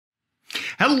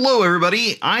Hello,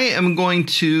 everybody. I am going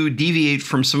to deviate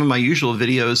from some of my usual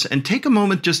videos and take a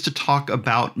moment just to talk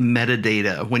about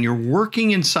metadata when you're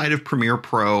working inside of Premiere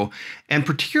Pro, and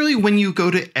particularly when you go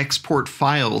to export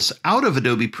files out of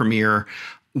Adobe Premiere,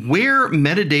 where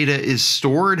metadata is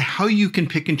stored, how you can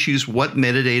pick and choose what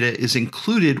metadata is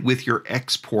included with your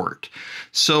export.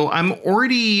 So I'm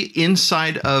already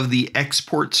inside of the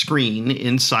export screen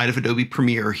inside of Adobe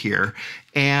Premiere here,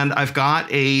 and I've got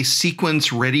a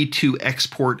sequence ready to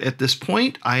export at this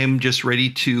point. I am just ready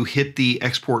to hit the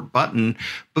export button.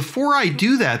 Before I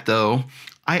do that though,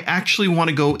 I actually want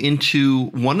to go into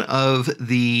one of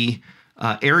the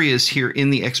areas here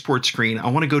in the export screen. I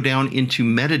want to go down into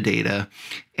metadata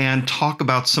and talk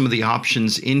about some of the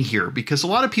options in here, because a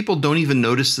lot of people don't even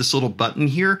notice this little button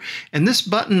here. And this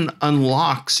button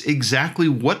unlocks exactly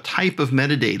what type of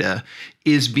metadata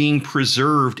is being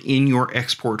preserved in your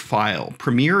export file.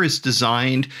 Premiere is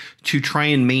designed to try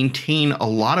and maintain a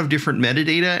lot of different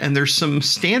metadata, and there's some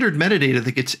standard metadata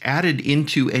that gets added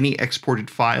into any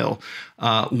exported file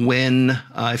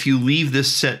if you leave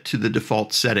this set to the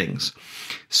default settings.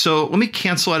 So let me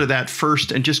cancel out of that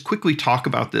first and just quickly talk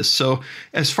about this. So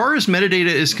as far as metadata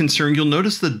is concerned, you'll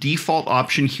notice the default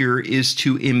option here is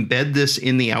to embed this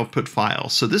in the output file.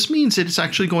 So this means that it's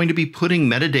actually going to be putting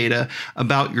metadata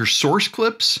about your source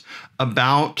clips,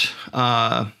 about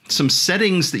some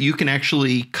settings that you can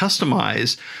actually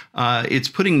customize. It's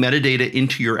putting metadata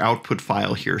into your output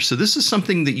file here. So this is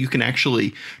something that you can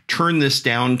actually turn this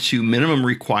down to minimum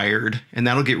required, and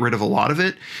that'll get rid of a lot of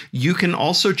it. You can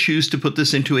also choose to put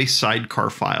this into a sidecar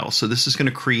file. So this is going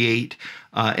to create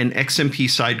an XMP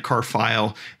sidecar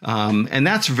file, and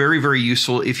that's very, very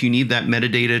useful if you need that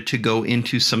metadata to go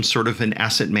into some sort of an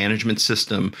asset management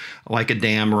system like a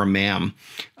DAM or a MAM.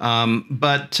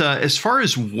 But as far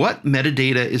as what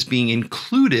metadata is being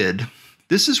included,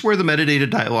 this is where the metadata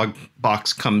dialog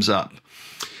box comes up.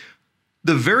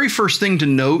 The very first thing to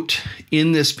note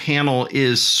in this panel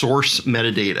is source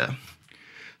metadata.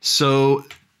 So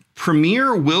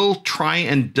Premiere will try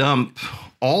and dump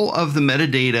all of the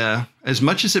metadata as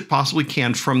much as it possibly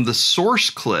can from the source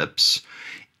clips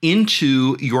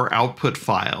into your output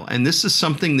file. And this is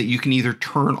something that you can either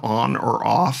turn on or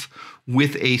off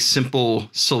with a simple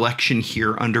selection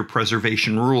here under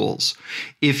preservation rules.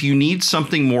 If you need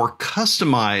something more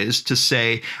customized to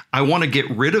say, I want to get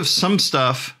rid of some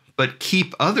stuff but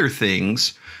keep other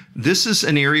things, this is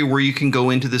an area where you can go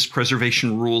into this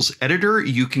preservation rules editor.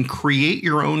 You can create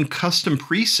your own custom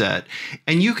preset,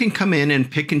 and you can come in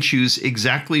and pick and choose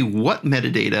exactly what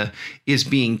metadata is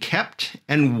being kept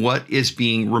and what is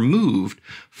being removed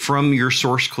from your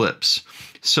source clips.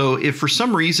 So if for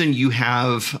some reason you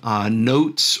have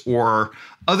notes or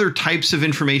other types of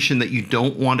information that you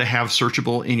don't want to have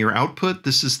searchable in your output,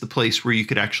 this is the place where you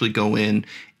could actually go in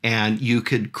and you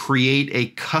could create a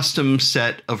custom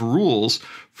set of rules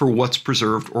for what's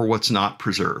preserved or what's not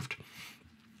preserved.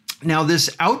 Now, this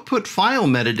output file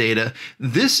metadata,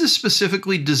 this is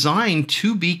specifically designed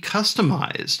to be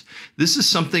customized. This is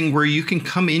something where you can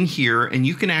come in here and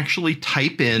you can actually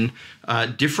type in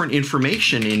different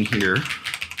information in here,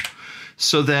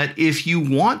 so that if you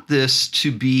want this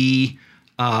to be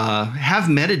have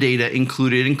metadata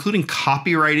included, including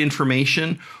copyright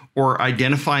information or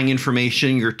identifying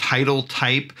information, your title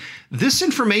type. This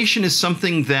information is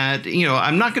something that,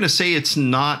 I'm not going to say it's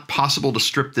not possible to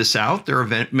strip this out. There are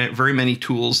very many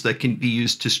tools that can be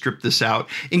used to strip this out,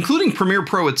 including Premiere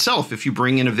Pro itself. If you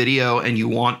bring in a video and you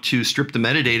want to strip the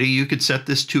metadata, you could set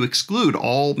this to exclude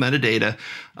all metadata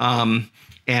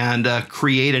and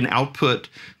create an output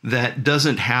that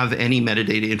doesn't have any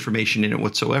metadata information in it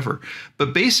whatsoever.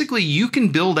 But basically, you can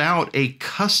build out a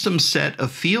custom set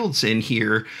of fields in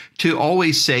here to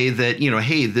always say that,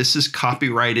 hey, this is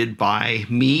copyrighted by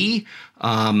me.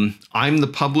 I'm the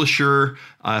publisher.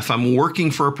 If I'm working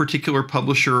for a particular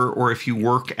publisher, or if you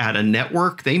work at a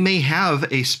network, they may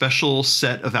have a special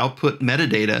set of output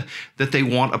metadata that they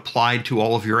want applied to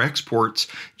all of your exports,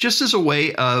 just as a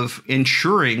way of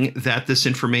ensuring that this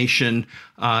information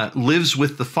lives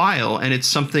with the file, and it's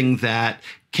something that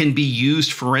can be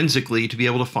used forensically to be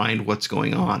able to find what's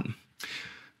going on.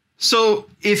 So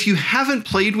if you haven't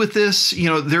played with this,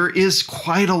 there is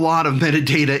quite a lot of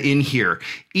metadata in here.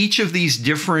 Each of these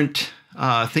different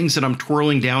things that I'm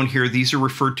twirling down here, these are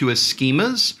referred to as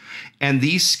schemas, and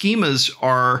these schemas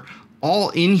are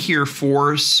all in here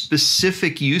for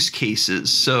specific use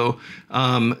cases. So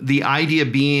the idea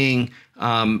being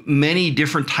many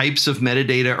different types of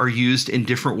metadata are used in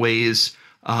different ways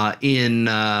in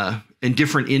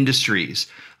different industries.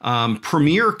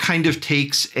 Premiere kind of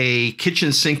takes a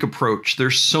kitchen sink approach.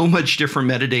 There's so much different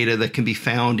metadata that can be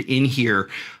found in here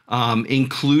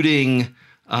including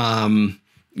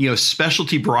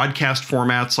specialty broadcast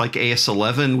formats like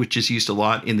AS11, which is used a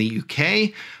lot in the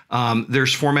UK.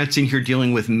 There's formats in here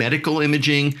dealing with medical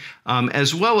imaging,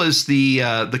 as well as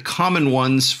the common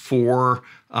ones for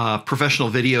professional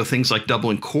video. Things like double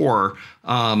and core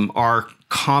are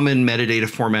common metadata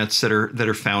formats that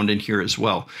are found in here as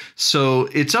well. So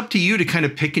it's up to you to kind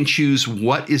of pick and choose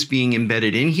what is being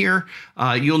embedded in here.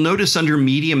 You'll notice under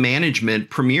media management,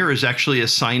 Premiere is actually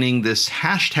assigning this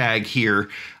hashtag here.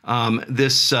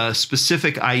 This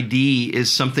specific ID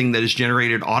is something that is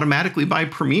generated automatically by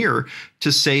Premiere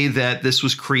to say that this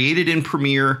was created in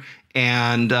Premiere,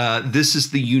 and this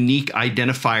is the unique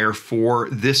identifier for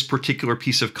this particular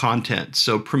piece of content.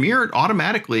 So Premiere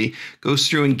automatically goes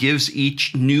through and gives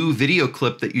each new video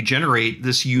clip that you generate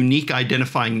this unique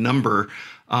identifying number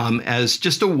as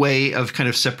just a way of kind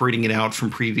of separating it out from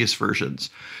previous versions.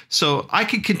 So I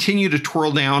could continue to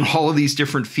twirl down all of these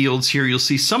different fields here. You'll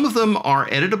see some of them are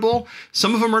editable,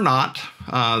 some of them are not.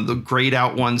 The grayed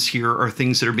out ones here are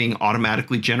things that are being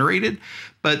automatically generated.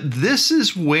 But this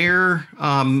is where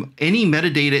any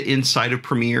metadata inside of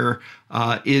Premiere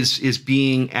is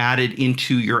being added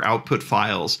into your output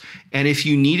files. And if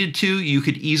you needed to, you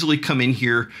could easily come in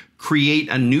here, create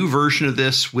a new version of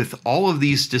this with all of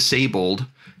these disabled.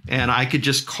 And I could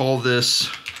just call this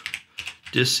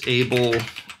disable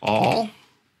all,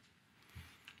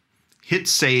 hit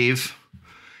save.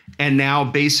 And now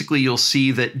basically you'll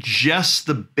see that just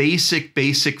the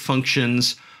basic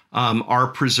functions are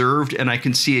preserved, and I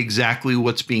can see exactly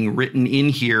what's being written in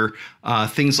here.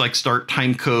 Things like start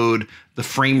time code, the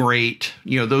frame rate,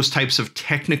 those types of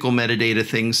technical metadata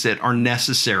things that are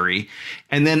necessary.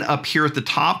 And then up here at the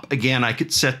top, again, I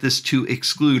could set this to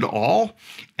exclude all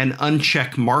and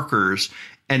uncheck markers.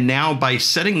 And now by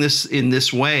setting this in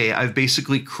this way, I've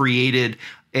basically created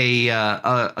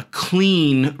a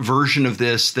clean version of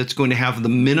this that's going to have the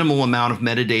minimal amount of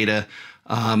metadata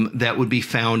that would be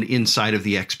found inside of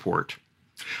the export.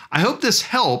 I hope this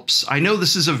helps. I know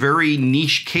this is a very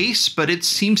niche case, but it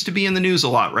seems to be in the news a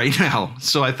lot right now,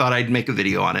 so I thought I'd make a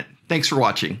video on it. Thanks for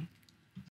watching.